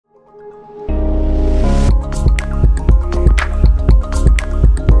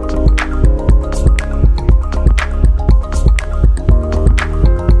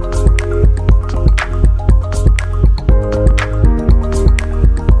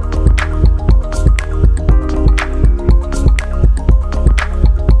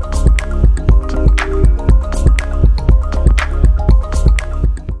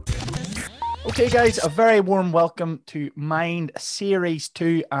guys, a very warm welcome to MiND Series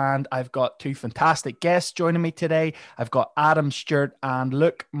 2, and I've got two fantastic guests joining me today. I've got Adam Stewart and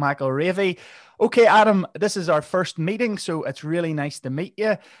Luke McIlreavy. Okay, Adam, this is our first meeting, so it's really nice to meet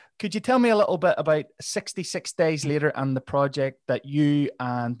you. Could you tell me a little bit about 66 Days Later and the project that you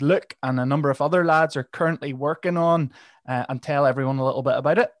and Luke and a number of other lads are currently working on, and tell everyone a little bit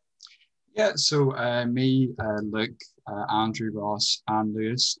about it? Yeah, so me, Luke, Andrew, Ross and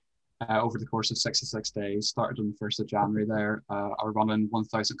Lewis, over the course of 66 days, started on the 1st of January there, are running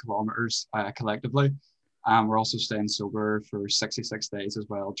 1,000 kilometres collectively. And we're also staying sober for 66 days as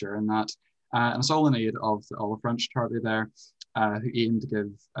well during that. And it's all in aid of the Olive Branch charity there, who aim to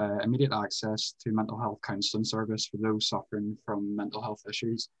give immediate access to mental health counselling service for those suffering from mental health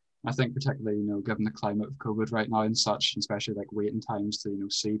issues. I think particularly, given the climate of COVID right now and such, especially like waiting times to,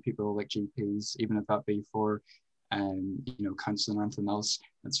 see people like GPs, even if that be for, counselling or anything else,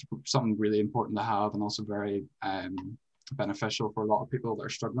 it's something really important to have and also very beneficial for a lot of people that are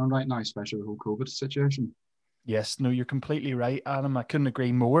struggling right now, especially the whole COVID situation. Yes, no, you're completely right, Adam. I couldn't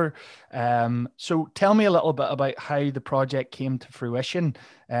agree more. So tell me a little bit about how the project came to fruition.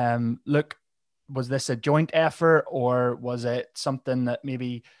 Look, was this a joint effort, or was it something that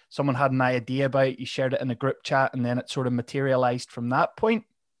maybe someone had an idea about, you shared it in a group chat, and then it sort of materialized from that point?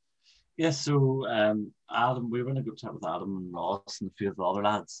 Yes, so Adam, we were in a group chat with Adam and Ross and a few of the other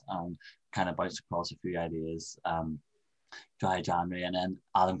lads, and kind of bounced across a few ideas dry January, and then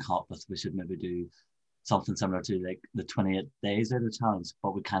Adam came up with we should maybe do something similar to like the 28 days later challenge,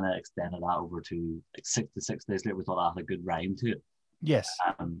 but we kind of extended that over to like 66 days later. We thought that had a good rhyme to it. Yes.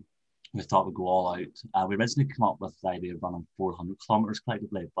 We thought we'd go all out. We originally came up with the idea of running 400 kilometres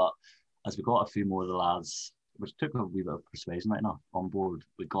collectively, but as we got a few more of the lads, which took a wee bit of persuasion right now, on board,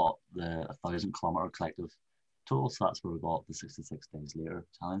 we got the 1,000 kilometre collective total, so that's where we got the 66 days later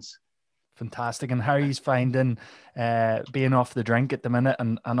challenge. Fantastic. And how are you finding being off the drink at the minute?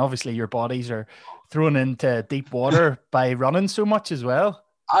 And obviously your bodies are thrown into deep water by running so much as well.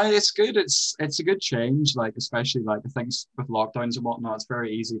 It's good. It's a good change, like especially like I think with lockdowns and whatnot, it's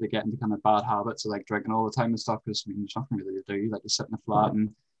very easy to get into kind of bad habits of like drinking all the time and stuff, because there's nothing really to do. Like you sit in a flat and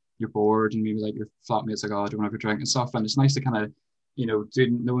you're bored, and maybe like your flatmate's like, oh, I don't want to have a drink and stuff. And it's nice to kind of,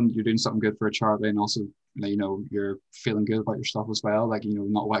 knowing you're doing something good for a charity, and also, you're feeling good about your stuff as well. Like,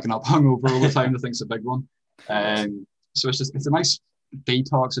 not waking up hungover all the time. I think it's a big one. So it's a nice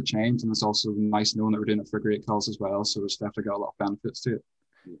detox, a change, and it's also nice knowing that we're doing it for a great cause as well. So it's definitely got a lot of benefits to it.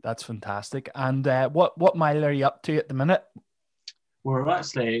 That's fantastic. And what mile are you up to at the minute? We're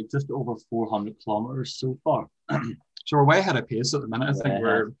actually just over 400 kilometres so far. So we're way ahead of pace at the minute. I think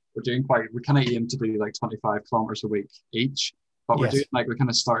we're doing we kind of aim to do like 25 kilometres a week each, but we're doing like, we kind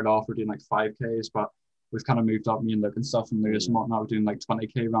of started off, we're doing like 5Ks, but we've kind of moved up, me and Luke and stuff, and Lewis and whatnot, we're doing like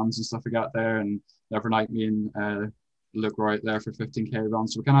 20K runs and stuff like that there, and every night me and Luke were out there for 15K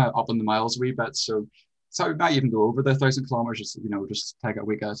runs, so we're kind of up on the miles a wee bit, so we might even go over the 1,000 kilometres, just take it a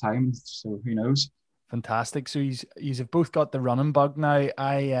week at a time, so who knows. Fantastic. So you've both got the running bug now.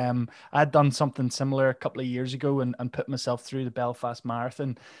 I'd done something similar a couple of years ago and put myself through the Belfast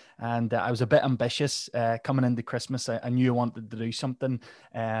Marathon, and I was a bit ambitious coming into Christmas. I knew I wanted to do something,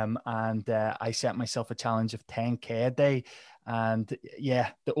 and I set myself a challenge of 10K a day. And yeah,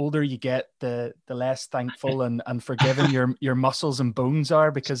 the older you get, the less thankful and forgiving your muscles and bones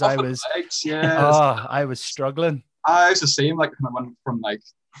are, because I was struggling. I was the same. Like when I went from like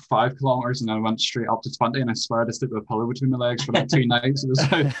 5 kilometers and then I went straight up to 20, and I swear I just did with a pillow between my legs for like 2 nights. It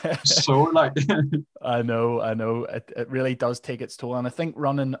was so like I know it really does take its toll, and I think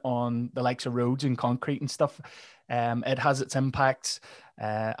running on the likes of roads and concrete and stuff, it has its impacts.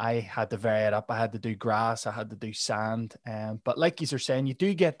 I had to vary it up. I had to do grass, I had to do sand, but like you're saying, you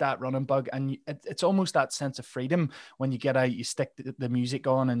do get that running bug, and it's almost that sense of freedom when you get out, you stick the music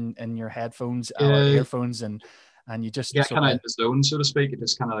on in your headphones or earphones, and you just get kind of in the zone, so to speak. You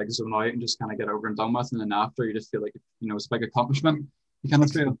just kind of like zone out and just kind of get over and done with, and then after you just feel like, it's a big accomplishment. You kind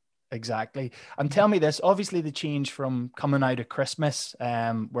of feel. Exactly. And tell me this, obviously the change from coming out of Christmas,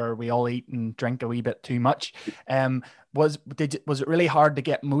 where we all eat and drink a wee bit too much, was it really hard to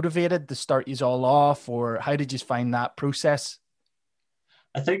get motivated to start you all off, or how did you find that process?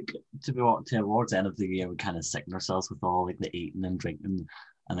 I think towards the end of the year, we kind of sickened ourselves with all like the eating and drinking,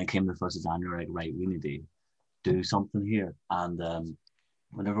 and then came the 1st of January, like, right, we need to do something here. And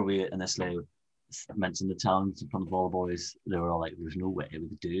whenever we initially mentioned the challenge in front of all the boys, they were all like, there's no way we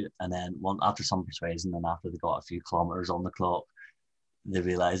could do it. And then after some persuasion, and after they got a few kilometers on the clock, they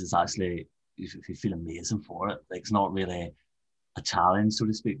realized it's actually, you feel amazing for it. Like, it's not really a challenge, so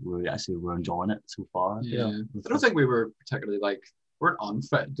to speak. We're enjoying it so far. I don't think we were particularly like weren't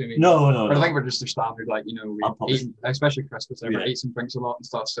unfit, do we? No, no, But I think no. we're just their standard, like, you know, I'll we probably, eat, especially Christmas, we yeah, eat and drinks a lot and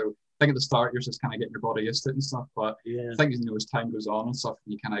stuff. So I think at the start you're just kind of getting your body used to it and stuff. But yeah. I think, you know, as time goes on and stuff,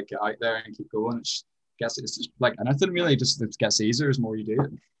 you kind of get out there and keep going. It's just like, and I think really just it gets easier as more you do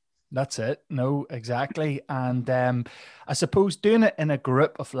it. That's it. No, exactly. And I suppose doing it in a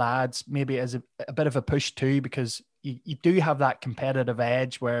group of lads maybe is a bit of a push too, because you do have that competitive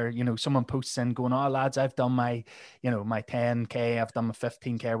edge where, you know, someone posts in going, oh, lads, I've done my, you know, my 10K, I've done my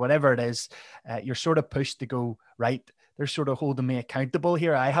 15K, or whatever it is. You're sort of pushed to go, right, they're sort of holding me accountable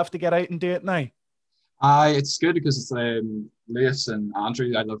here. I have to get out and do it now. It's good because it's Lewis and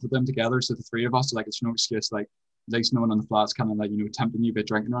Andrew. I live with them together, so the three of us, like, it's no excuse. Like, at least no one on the flat's kind of like, you know, tempting you by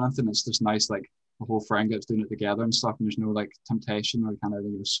drinking or anything. It's just nice, like the whole friend gets doing it together and stuff, and there's no like temptation or kind of,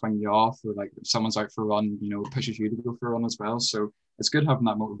 you know, swing you off, or like if someone's out for a run, you know, pushes you to go for a run as well. So it's good having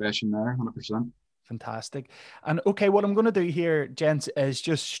that motivation there, 100%. Fantastic. And okay, what I'm going to do here, gents, is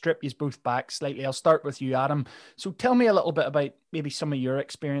just strip you both back slightly. I'll start with you, Adam. So tell me a little bit about maybe some of your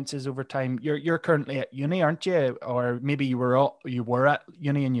experiences over time. You're currently at uni, aren't you? Or maybe you were at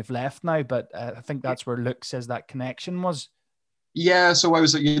uni and you've left now, but I think that's where Luke says that connection was. Yeah, so I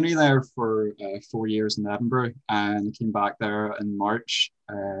was at uni there for 4 years in Edinburgh, and I came back there in March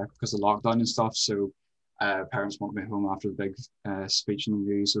because of lockdown and stuff. So parents wanted me home after the big speech and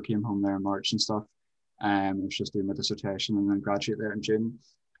review, so I came home there in March and stuff. I was just doing my dissertation and then graduate there in June.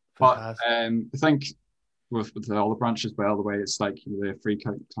 Fantastic. But I think with the olive branch as well, the way it's like the free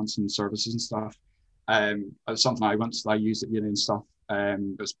counselling services and stuff, it's something I used at uni and stuff.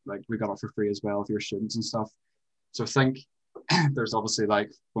 It was like we got it for free as well for your students and stuff. So I think there's obviously,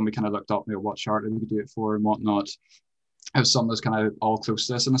 like, when we kind of looked up, you know, what charity we could do it for and whatnot, it was something that's kind of all close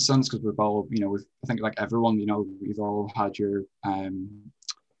to us in a sense, because we've all, you know, I think like everyone, you know, we've all had your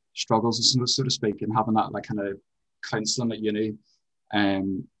struggles, so to speak, and having that like kind of counselling at uni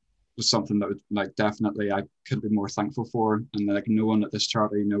was something that would, like, definitely I couldn't be more thankful for. And like no one at this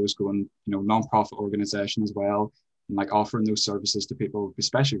charity, you know, is going, you know, non-profit organization as well, and like offering those services to people,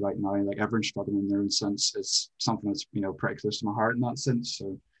 especially right now, like everyone's struggling in their own sense. It's something that's, you know, pretty close to my heart in that sense.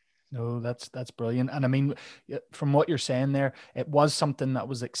 So No, that's brilliant. And I mean, from what you're saying there, it was something that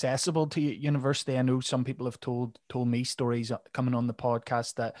was accessible to university. I know some people have told me stories coming on the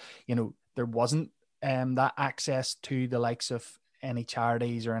podcast that, you know, there wasn't that access to the likes of any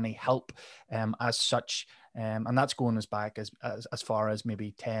charities or any help as such. And that's going us back as far as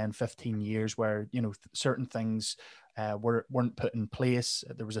maybe 10, 15 years where, you know, certain things weren't put in place.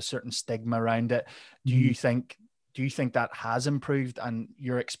 There was a certain stigma around it. Do you think that has improved? And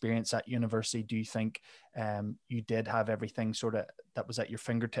your experience at university, do you think you did have everything sort of that was at your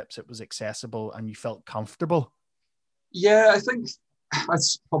fingertips, it was accessible and you felt comfortable? yeah, I think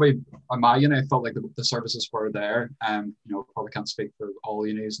that's probably on my uni. I felt like the services were there. You know, probably can't speak for all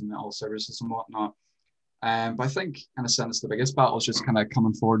unis and all services and whatnot. But I think, in a sense, the biggest battle is just kind of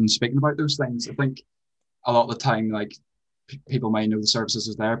coming forward and speaking about those things. I think a lot of the time, like, people may know the services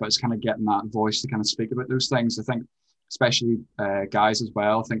is there, but it's kind of getting that voice to kind of speak about those things. I think, especially guys as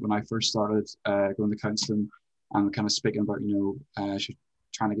well. I think when I first started going to counselling and kind of speaking about, you know,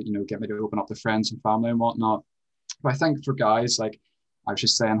 trying to get, you know, get me to open up to friends and family and whatnot. But I think for guys, like, I was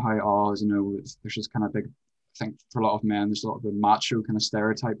just saying how, oh, you know, there's just kind of big, I think for a lot of men, there's a lot of the macho kind of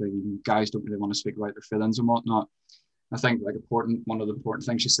stereotype that, you know, guys don't really want to speak about their feelings and whatnot. I think, like, one of the important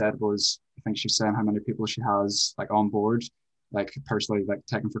things she said was, I think she's saying how many people she has, like, on board, like, personally, like,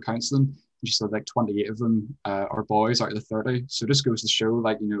 taken for counselling. And she said like 28 of them are boys out of the 30. So it just goes to show,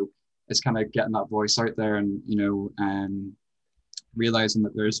 like, you know, it's kind of getting that voice out there and, you know, realizing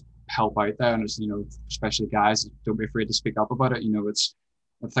that there's help out there, and it's, you know, especially guys, don't be afraid to speak up about it. You know, it's,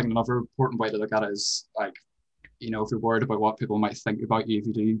 I think another important way to look at it is, like, you know, if you're worried about what people might think about you if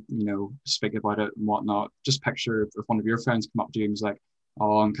you do, you know, speak about it and whatnot, just picture if one of your friends come up to you and is like,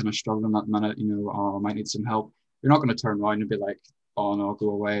 oh, I'm kind of struggling at the minute, you know, oh, I might need some help. You're not going to turn around and be like, oh no,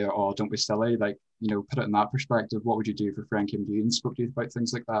 go away, or oh, don't be silly. Like, you know, put it in that perspective. What would you do if a friend came to you and spoke to you about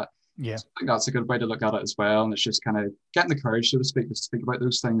things like that? Yeah. So I think that's a good way to look at it as well. And it's just kind of getting the courage, so to speak about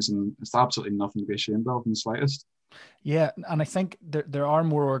those things. And it's absolutely nothing to be ashamed of in the slightest. Yeah, and I think there are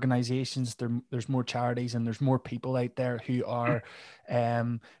more organizations, there's more charities, and there's more people out there who are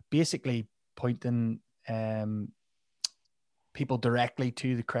basically pointing people directly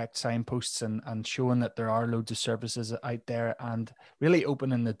to the correct signposts and showing that there are loads of services out there, and really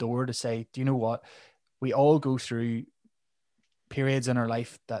opening the door to say, do you know what? We all go through periods in our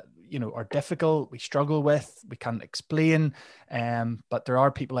life that, you know, are difficult, we struggle with, we can't explain, but there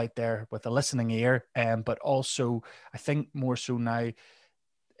are people out there with a listening ear, but also I think more so now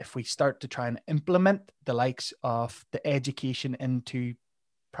if we start to try and implement the likes of the education into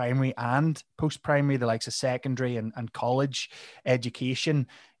primary and post-primary, the likes of secondary and college education,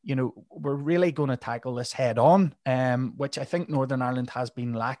 you know, we're really going to tackle this head on, which I think Northern Ireland has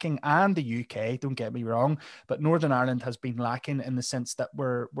been lacking, and the UK, don't get me wrong, but Northern Ireland has been lacking in the sense that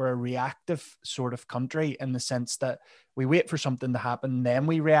we're a reactive sort of country, in the sense that we wait for something to happen, then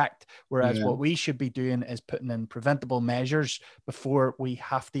we react. Whereas what we should be doing is putting in preventable measures before we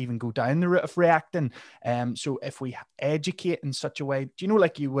have to even go down the route of reacting. So if we educate in such a way, do you know,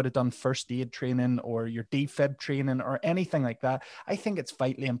 like you would have done first aid training or your defib training or anything like that, I think it's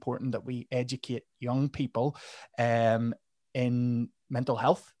vitally important that we educate young people in mental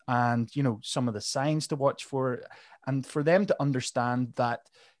health and, you know, some of the signs to watch for, and for them to understand that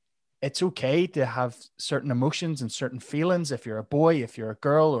it's okay to have certain emotions and certain feelings if you're a boy, if you're a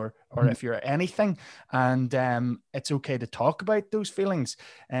girl, or if you're anything, and it's okay to talk about those feelings.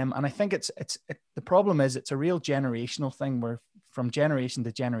 And I think the problem is it's a real generational thing, where from generation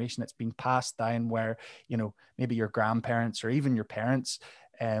to generation it's been passed down, where, you know, maybe your grandparents or even your parents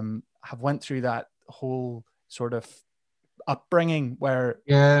have went through that whole sort of upbringing where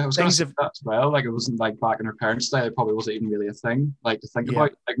I was going to things say have, that as well. Like, it wasn't like back in our parents' day, it probably wasn't even really a thing. Like, to think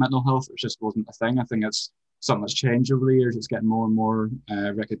about like mental health, it just wasn't a thing. I think it's something that's changed over the years. It's getting more and more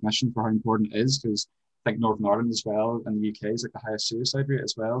recognition for how important it is, because I think Northern Ireland as well and the UK is like the highest suicide rate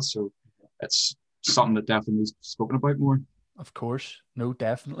as well. So it's something that definitely needs to be spoken about more. Of course. No,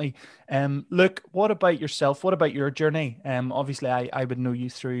 definitely. Look, what about yourself? What about your journey? Obviously I would know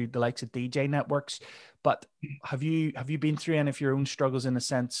you through the likes of DJ networks, but have you been through any of your own struggles, in the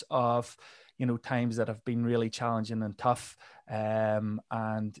sense of, you know, times that have been really challenging and tough? And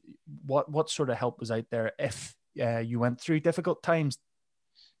what sort of help was out there if you went through difficult times?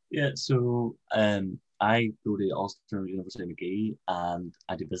 Yeah, so I go to Ulster University McGee, and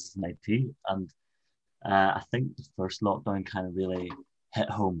I do business in IT, and I think the first lockdown kind of really hit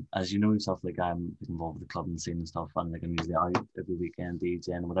home. As you know yourself, like, I'm involved with the club and scene and stuff, and like I'm usually out every weekend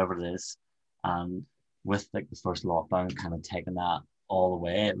DJing, whatever it is. And with like the first lockdown kind of taking that all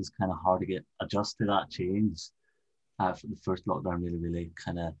away, it was kind of hard to get adjust to that change. For the first lockdown really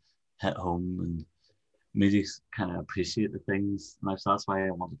kind of hit home and made you kind of appreciate the things. And so that's why I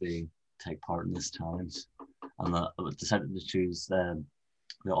wanted to take part in this challenge. And I decided to choose the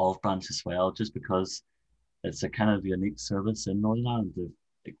olive branch as well, just because it's a kind of unique service in Northern Ireland. There's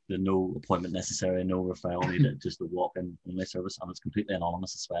no appointment necessary, no referral needed, just a walk-in only service, and it's completely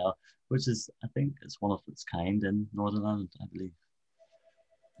anonymous as well, which is, I think, it's one of its kind in Northern Ireland, I believe.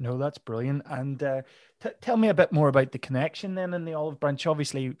 No, that's brilliant. And tell me a bit more about the connection then in the olive branch,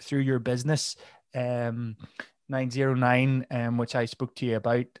 obviously through your business, 909, which I spoke to you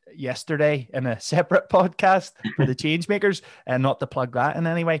about yesterday in a separate podcast for the Changemakers, and not to plug that in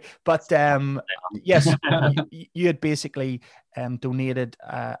any way. But yes, you had basically donated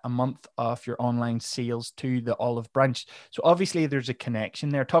a month of your online sales to the olive branch. So obviously there's a connection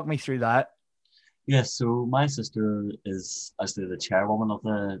there. Talk me through that. Yes, so my sister is actually the chairwoman of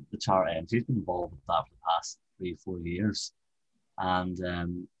the charity, and she's been involved with that for the past 3-4 years.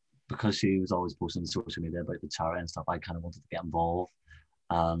 And because she was always posting on social media about the charity and stuff, I kind of wanted to get involved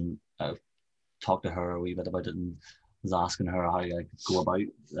and talk to her a wee bit about it, and was asking her how I could go about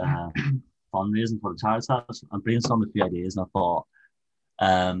fundraising for the charity. So I brainstormed a few ideas, and I thought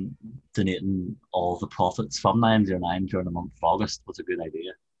donating all the profits from 909 during the month of August was a good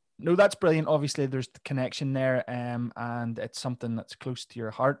idea. No, that's brilliant. Obviously, there's the connection there, and it's something that's close to your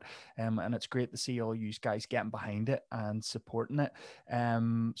heart, and it's great to see all you guys getting behind it and supporting it.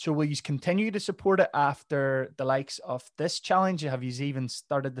 So will you continue to support it after the likes of this challenge? Have you even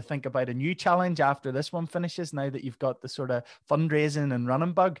started to think about a new challenge after this one finishes, now that you've got the sort of fundraising and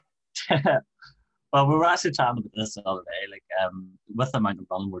running bug? Well, we were actually chatting about this the other day, like with the amount of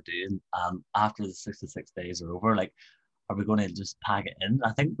running we're doing, after the 66 days are over, like, are we going to just pack it in?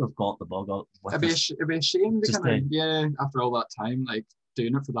 I think we've got the bug out with It'd be a shame to kind of, after all that time, like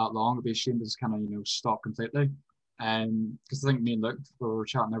doing it for that long, it'd be a shame to just kind of, stop completely. Because I think me and Luke were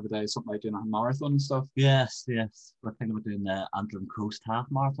chatting every day, something like doing a marathon and stuff. Yes. We're thinking about doing the Antrim Coast Half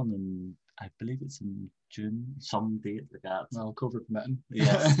Marathon, and I believe it's in June, some date like that. Well, COVID permitting.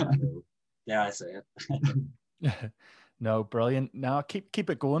 Yes. Yeah, I say it. No, brilliant. Now keep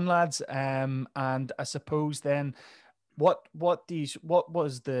it going, lads. And I suppose then, what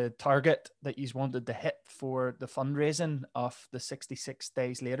was the target that you wanted to hit for the fundraising of the 66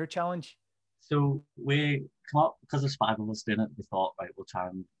 days later challenge? So we come up, because there's 5 of us doing it, we thought, right, we'll try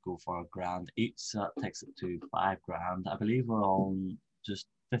and go for $1,000 each. So that takes it to $5,000. I believe we're on just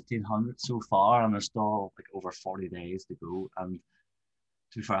 1,500 so far, and there's still like over 40 days to go. And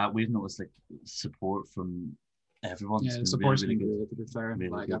to be fair, we've noticed like support from everyone. Yeah, It's the been really, support's really been good. great, to be fair. Really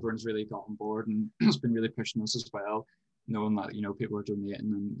Like good. everyone's really got on board, and it's been really pushing us as well, knowing that people are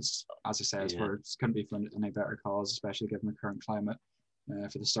donating, and as I said, Yeah. it's couldn't be for any better cause, especially given the current climate,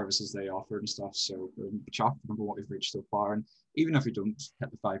 for the services they offer and stuff. So we're chuffed with what we've reached so far, and even if we don't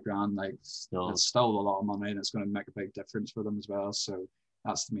hit the $5,000, like Still, it's still a lot of money, and it's going to make a big difference for them as well. So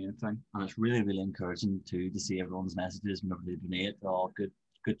that's the main thing. and it's really, really encouraging too to see everyone's messages whenever they donate. They're all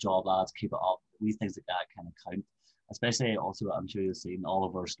good job, lads. Keep it up. These things like that kind of count. Especially also, I'm sure you've seen all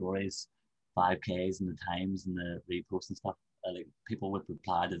of our stories, 5Ks and the times and the reposts and stuff. Like people would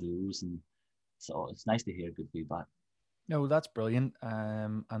reply to those, and so it's nice to hear good feedback. No, that's brilliant.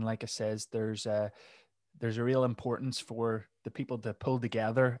 And like I says, there's a real importance for the people to pull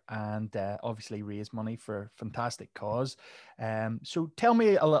together and obviously raise money for a fantastic cause. So tell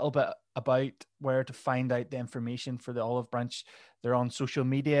me a little bit about where to find out the information for the Olive Branch. They're on social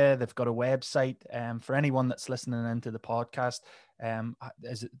media. They've got a website. For anyone that's listening into the podcast,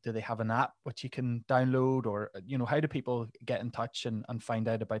 do they have an app which you can download, or how do people get in touch and find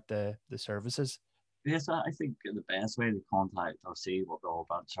out about the services? Yes, I think the best way to contact or see what the Olive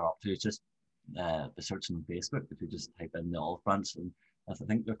Branch are up to is just the searching on Facebook. If you just type in the Olive Branch, and I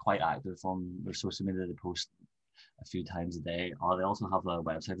think they're quite active on their social media. They post a few times a day, or they also have a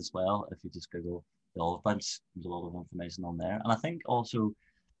website as well. If you just Google the Olive Branch, there's a lot of information on there. And I think also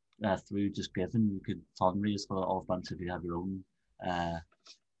through just giving, you could fundraise for the Olive Branch if you have your own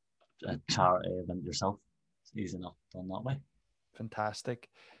charity event yourself. It's easy enough done that way. Fantastic.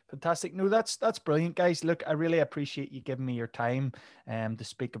 No, that's brilliant, guys. Look, I really appreciate you giving me your time to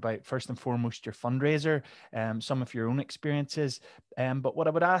speak about, first and foremost, your fundraiser, some of your own experiences. But what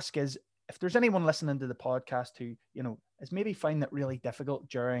I would ask is, if there's anyone listening to the podcast who, has maybe find it really difficult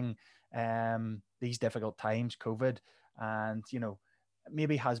during these difficult times, COVID, and,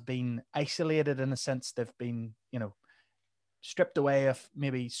 maybe has been isolated in a sense, they've been, stripped away of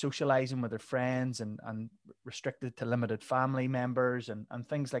maybe socializing with their friends and restricted to limited family members and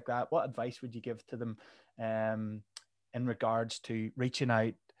things like that, what advice would you give to them in regards to reaching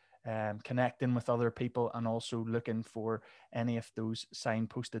out, connecting with other people, and also looking for any of those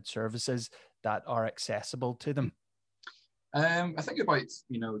signposted services that are accessible to them? I think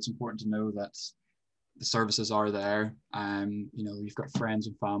it's important to know that the services are there. You've got friends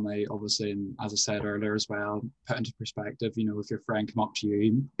and family, obviously, and as I said earlier as well, put into perspective, if your friend come up to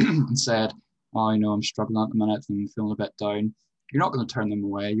you and said, "Oh, I'm struggling at the minute and feeling a bit down," you're not going to turn them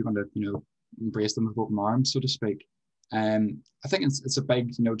away. You're going to, embrace them with open arms, so to speak. I think it's a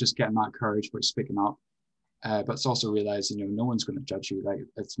big, just getting that courage about speaking up. But it's also realizing, no one's going to judge you. Like,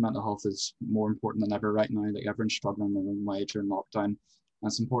 it's mental health is more important than ever right now. Like, everyone's struggling in their own way during lockdown. And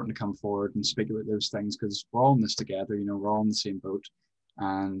it's important to come forward and speak about those things, because we're all in this together. We're all in the same boat,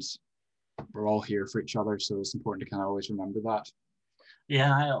 and we're all here for each other. So it's important to kind of always remember that.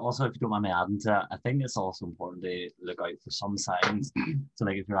 Yeah, I also, if you don't mind me adding to that, I think it's also important to look out for some signs. So,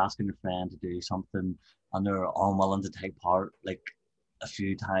 like, if you're asking your friend to do something and they're unwilling to take part, like a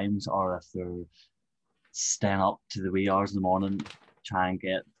few times, or if they're staying up to the wee hours in the morning, try and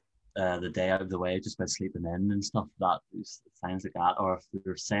get the day out of the way just by sleeping in and stuff, that is signs like that. Or if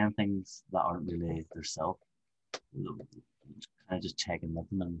they're saying things that aren't really themselves, kind of just checking with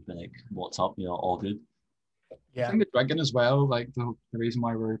them and be like, "What's up? All good." Yeah. I think the drinking as well, like the reason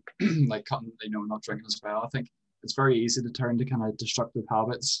why we're like cutting, not drinking as well. I think it's very easy to turn to kind of destructive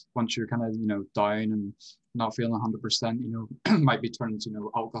habits once you're kind of, down and not feeling 100%, might be turning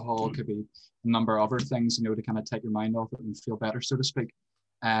to, alcohol, could be a number of other things, to kind of take your mind off it and feel better, so to speak.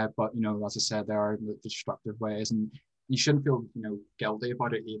 But, as I said, there are the destructive ways, and you shouldn't feel, guilty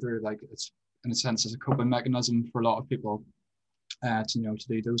about it either. Like, it's, in a sense, it's a coping mechanism for a lot of people to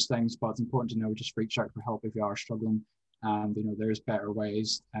do those things. But it's important to just reach out for help if you are struggling. And there's better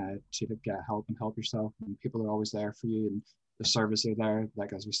ways to get help and help yourself, and people are always there for you, and the service are there.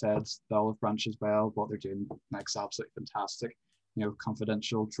 Like, as we said, the Olive Branch as well, what they're doing makes absolutely fantastic.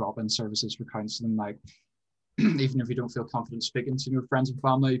 Confidential drop-in services for counselling. Like, even if you don't feel confident speaking to friends and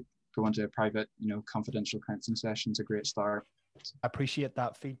family, go into a private confidential counselling session. It's a great start. Appreciate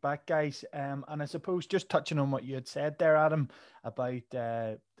that feedback, guys. And I suppose just touching on what you had said there, Adam, about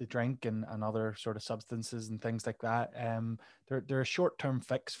the drink and other sort of substances and things like that. They're a short-term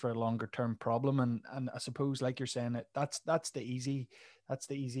fix for a longer-term problem, and I suppose, like you're saying, that's the easy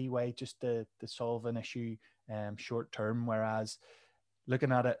way just to solve an issue short term. Whereas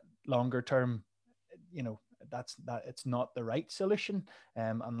looking at it longer term, that it's not the right solution.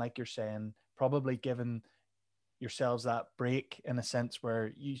 And like you're saying, probably given yourselves that break in a sense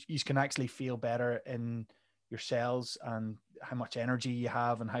where you can actually feel better in your cells and how much energy you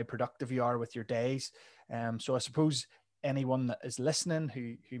have and how productive you are with your days. So I suppose anyone that is listening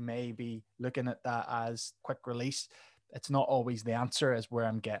who may be looking at that as quick release, it's not always the answer, is where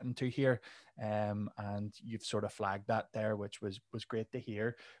I'm getting to here. And you've sort of flagged that there, which was great to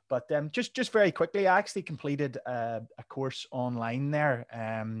hear. But just very quickly, I actually completed a course online there.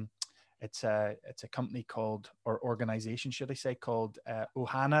 It's a company called, or organization, should I say, called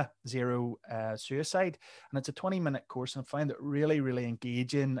Ohana Zero Suicide. And it's a 20-minute course, and I find it really, really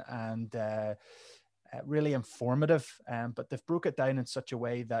engaging and really informative. But they've broke it down in such a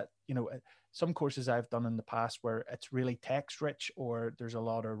way that, some courses I've done in the past where it's really text rich, or there's a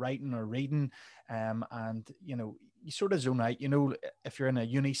lot of writing or reading, and you sort of zone out. If you're in a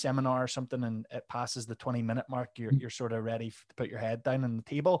uni seminar or something and it passes the 20-minute mark, you're sort of ready to put your head down on the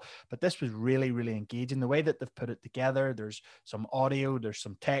table. But this was really, really engaging. The way that they've put it together, there's some audio, there's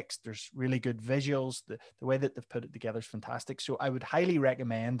some text, there's really good visuals. The way that they've put it together is fantastic. So I would highly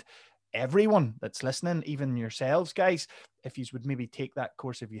recommend everyone that's listening, even yourselves, guys, if you would maybe take that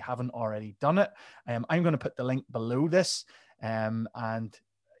course if you haven't already done it. I'm going to put the link below this. And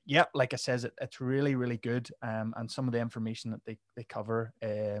yeah, like I says, it's really, really good. And some of the information that they cover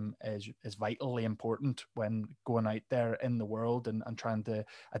is vitally important when going out there in the world and trying to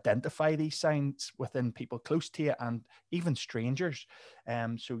identify these signs within people close to you and even strangers.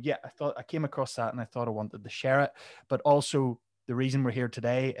 So yeah, I came across that and I thought I wanted to share it. But also, the reason we're here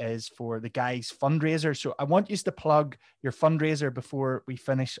today is for the guys' fundraiser. So I want you to plug your fundraiser before we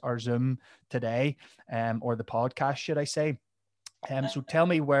finish our Zoom today, or the podcast, should I say. So tell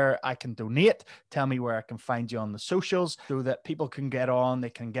me where I can donate. Tell me where I can find you on the socials so that people can get on.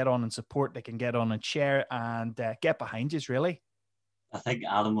 They can get on and support. They can get on and share and get behind you, really. I think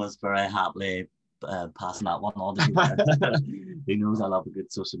Adam was very happily passing that one on to me. He knows I love a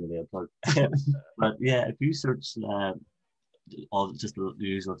good social media plug. But yeah, if you search all just the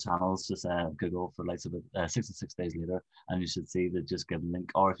usual channels, just Google for like 66 days later, and you should see the Just Give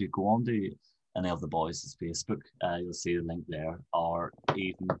link. Or if you go on to any of the boys' Facebook, you'll see the link there. Or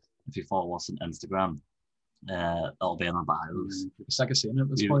even if you follow us on Instagram, it'll be in our bios. You're sick of seeing it at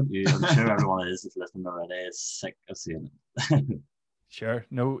this point. I'm sure everyone is listening already. Is sick of seeing it. Sure.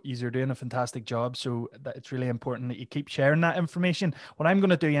 No, you're doing a fantastic job. So it's really important that you keep sharing that information. What I'm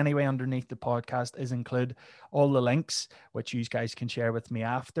going to do anyway underneath the podcast is include all the links, which you guys can share with me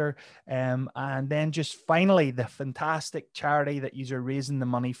after. And then just finally, the fantastic charity that you're raising the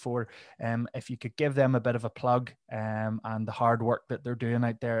money for, if you could give them a bit of a plug, and the hard work that they're doing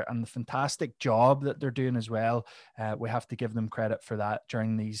out there and the fantastic job that they're doing as well. We have to give them credit for that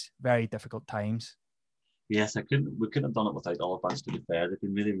during these very difficult times. Yes, we couldn't have done it without all of us, to be fair. They've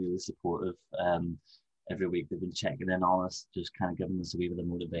been really, really supportive. Every week they've been checking in on us, just kind of giving us a wee bit of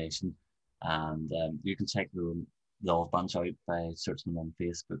motivation. And you can check the Olive Branch out by searching them on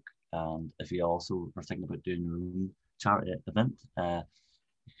Facebook. And if you also are thinking about doing your own charity event,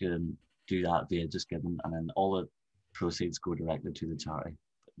 you can do that via Just Giving, and then all the proceeds go directly to the charity.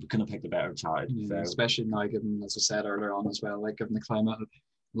 We couldn't have picked a better charity, to be fair. Especially now, given, as I said earlier on as well, like given the climate,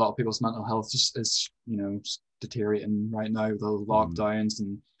 a lot of people's mental health is deteriorating right now with the lockdowns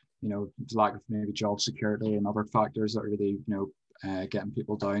and the lack of maybe job security and other factors that are really getting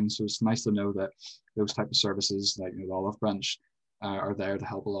people down. So it's nice to know that those type of services like the Olive Branch are there to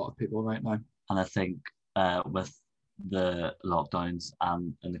help a lot of people right now. And I think with the lockdowns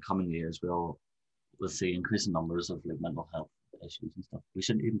and in the coming years, we'll see increasing numbers of like mental health issues and stuff. We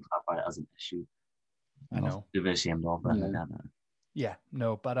shouldn't even classify it as an issue. I know. To be ashamed of it like that now. Yeah,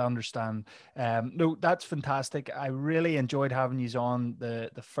 no, but I understand. No, that's fantastic. I really enjoyed having you on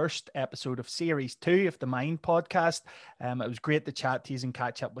the first episode of Series 2 of the MiND podcast. It was great to chat to you and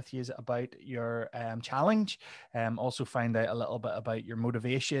catch up with you about your challenge. Also find out a little bit about your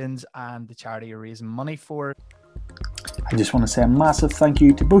motivations and the charity you're raising money for. I just want to say a massive thank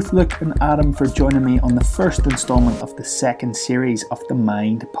you to both Luke and Adam for joining me on the first installment of the second series of the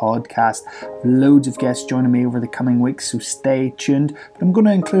MiND podcast. Loads of guests joining me over the coming weeks, so stay tuned. But I'm going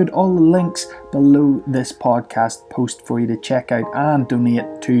to include all the links below this podcast post for you to check out and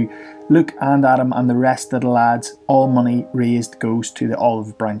donate to Luke and Adam and the rest of the lads. All money raised goes to the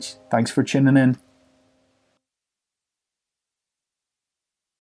Olive Branch. Thanks for tuning in.